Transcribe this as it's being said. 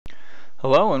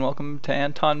Hello and welcome to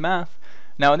Anton Math.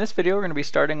 Now in this video we're going to be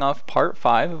starting off part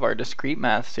 5 of our discrete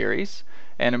math series,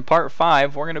 and in part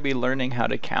 5 we're going to be learning how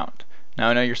to count. Now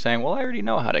I know you're saying, well, I already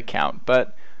know how to count,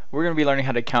 but we're going to be learning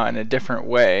how to count in a different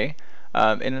way,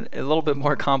 in a little bit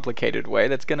more complicated way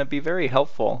that's going to be very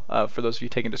helpful for those of you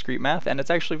taking discrete math, and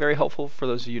it's actually very helpful for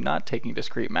those of you not taking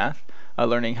discrete math,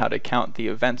 learning how to count the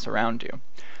events around you.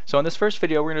 So in this first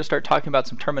video we're going to start talking about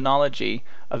some terminology,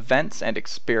 events and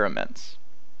experiments.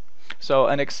 So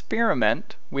an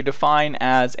experiment we define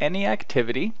as any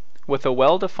activity with a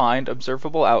well-defined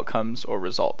observable outcomes or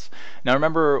results. Now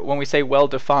remember, when we say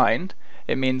well-defined,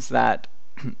 it means that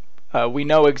we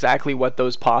know exactly what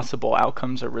those possible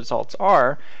outcomes or results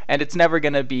are, and it's never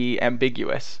going to be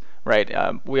ambiguous, right?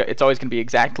 It's always going to be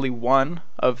exactly one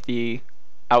of the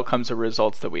outcomes or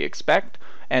results that we expect,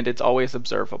 and it's always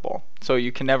observable. So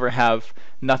you can never have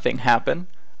nothing happen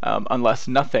unless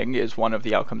nothing is one of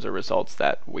the outcomes or results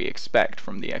that we expect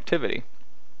from the activity.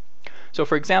 So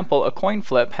for example, a coin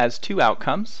flip has two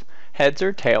outcomes, heads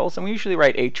or tails, and we usually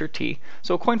write H or T.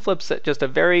 So a coin flip's just a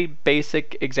very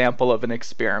basic example of an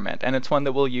experiment, and it's one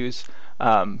that we'll use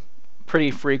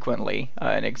pretty frequently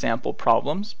in example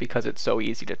problems because it's so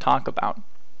easy to talk about.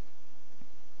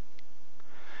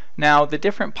 Now, the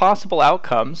different possible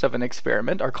outcomes of an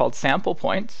experiment are called sample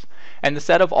points, and the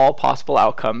set of all possible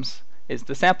outcomes is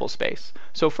the sample space.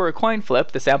 So for a coin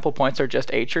flip, the sample points are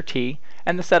just H or T,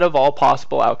 and the set of all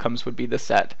possible outcomes would be the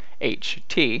set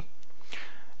HT.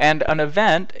 And an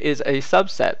event is a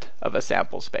subset of a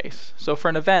sample space. So for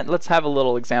an event, let's have a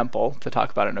little example to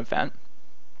talk about an event.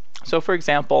 So for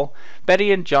example,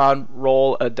 Betty and John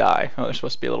roll a die. Oh, there's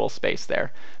supposed to be a little space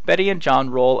there. Betty and John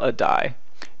roll a die.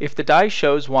 If the die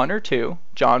shows 1 or 2,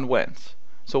 John wins.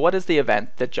 So what is the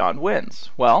event that John wins?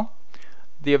 Well,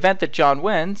 the event that John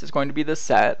wins is going to be the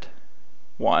set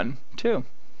 1, 2.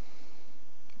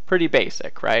 Pretty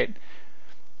basic, right?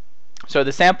 So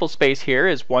the sample space here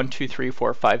is 1, 2, 3,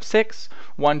 4, 5, 6.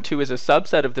 1, 2 is a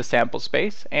subset of the sample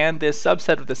space, and this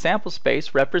subset of the sample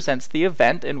space represents the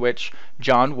event in which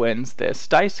John wins this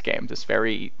dice game, this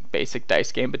very basic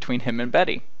dice game between him and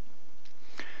Betty.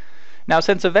 Now,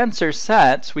 since events are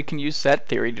sets, we can use set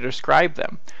theory to describe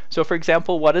them. So for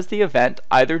example, what is the event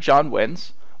either John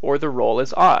wins or the roll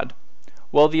is odd?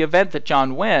 Well, the event that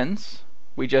John wins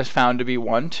we just found to be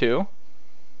 1, 2.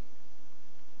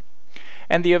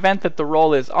 And the event that the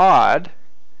roll is odd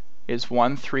is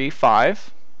 1, 3,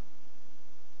 5.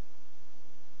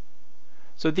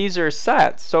 So these are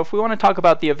sets. So if we want to talk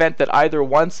about the event that either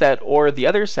one set or the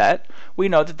other set, we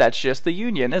know that that's just the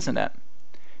union, isn't it?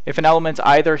 If an element's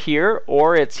either here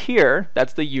or it's here,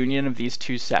 that's the union of these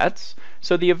two sets.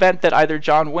 So the event that either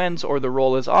John wins or the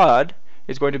roll is odd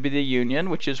is going to be the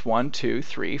union, which is 1, 2,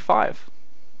 3, 5.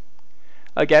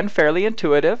 Again, fairly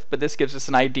intuitive, but this gives us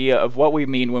an idea of what we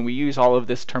mean when we use all of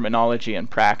this terminology in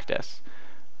practice.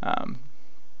 I'm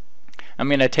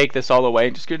going to take this all away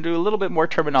and just going to do a little bit more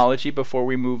terminology before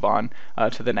we move on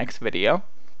to the next video.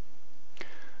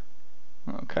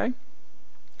 Okay.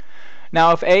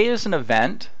 Now, if A is an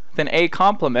event, then A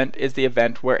complement is the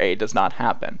event where A does not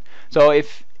happen. So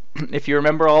if you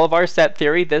remember all of our set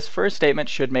theory, this first statement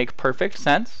should make perfect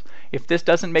sense. If this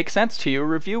doesn't make sense to you,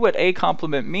 review what A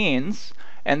complement means,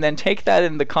 and then take that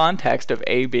in the context of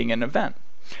A being an event.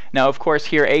 Now, of course,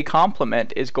 here A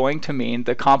complement is going to mean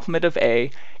the complement of A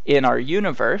in our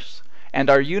universe, and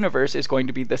our universe is going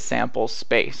to be the sample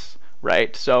space,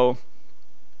 right? So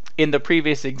in the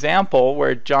previous example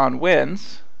where John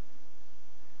wins,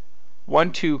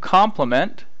 1, 2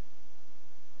 complement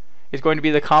is going to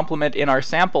be the complement in our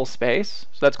sample space,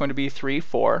 so that's going to be 3,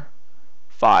 4,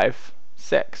 5,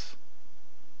 6.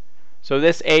 So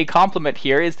this A complement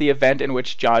here is the event in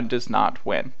which John does not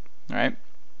win, right?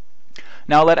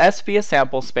 Now let S be a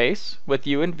sample space with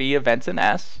U and V events in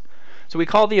S. So we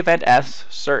call the event S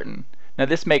certain. Now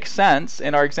this makes sense.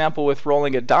 In our example with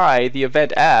rolling a die, the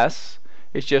event S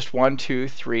is just 1, 2,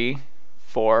 3,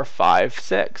 4, 5,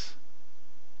 6.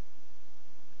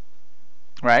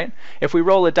 Right? If we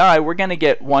roll a die, we're going to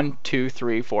get 1, 2,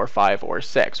 3, 4, 5, or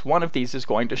 6. One of these is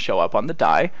going to show up on the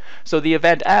die. So the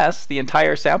event S, the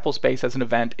entire sample space as an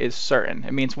event, is certain.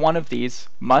 It means one of these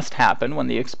must happen when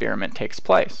the experiment takes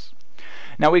place.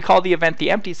 Now we call the event the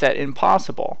empty set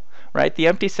impossible. Right? The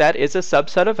empty set is a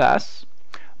subset of S,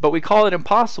 but we call it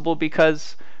impossible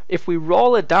because if we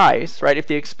roll a dice, right, if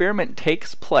the experiment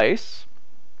takes place,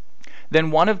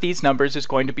 then one of these numbers is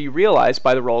going to be realized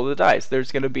by the roll of the dice.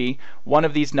 There's going to be one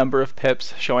of these number of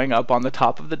pips showing up on the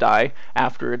top of the die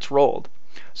after it's rolled.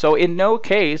 So in no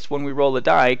case when we roll a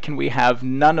die can we have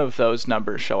none of those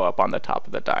numbers show up on the top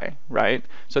of the die, right?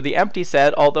 So the empty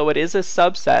set, although it is a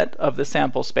subset of the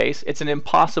sample space, it's an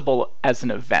impossible as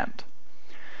an event.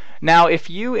 Now if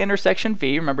U intersection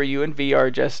V, remember U and V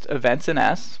are just events in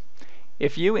S,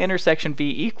 if U intersection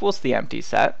V equals the empty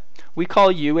set, we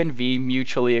call U and V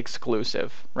mutually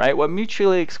exclusive, right? What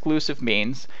mutually exclusive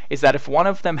means is that if one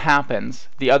of them happens,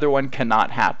 the other one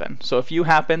cannot happen. So if U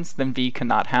happens, then V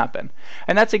cannot happen.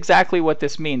 And that's exactly what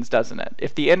this means, doesn't it?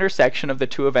 If the intersection of the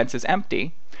two events is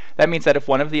empty, that means that if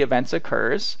one of the events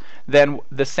occurs, then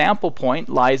the sample point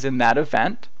lies in that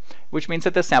event, which means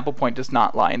that the sample point does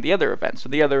not lie in the other event. So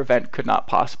the other event could not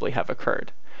possibly have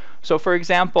occurred. So for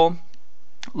example,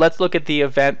 let's look at the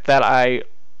event that I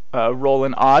roll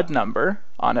an odd number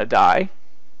on a die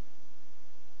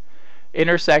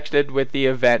intersected with the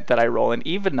event that I roll an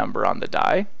even number on the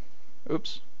die.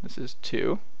 Oops, this is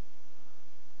 2,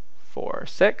 4,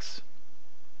 6.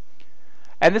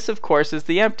 And this of course is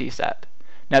the empty set.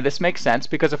 Now this makes sense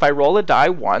because if I roll a die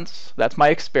once, that's my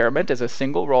experiment as a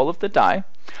single roll of the die,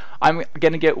 I'm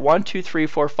going to get 1, 2, 3,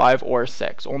 4, 5, or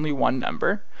 6, only one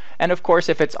number. And of course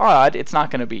if it's odd, it's not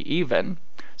going to be even.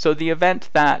 So the event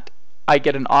that I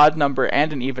get an odd number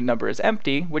and an even number is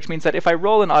empty, which means that if I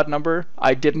roll an odd number,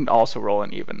 I didn't also roll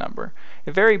an even number.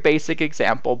 A very basic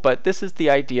example, but this is the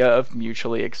idea of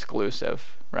mutually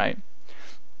exclusive, right?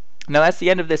 Now that's the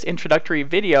end of this introductory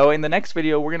video. In the next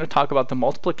video, we're going to talk about the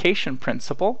multiplication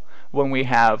principle when we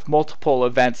have multiple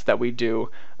events that we do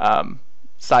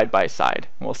side by side.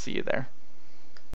 We'll see you there.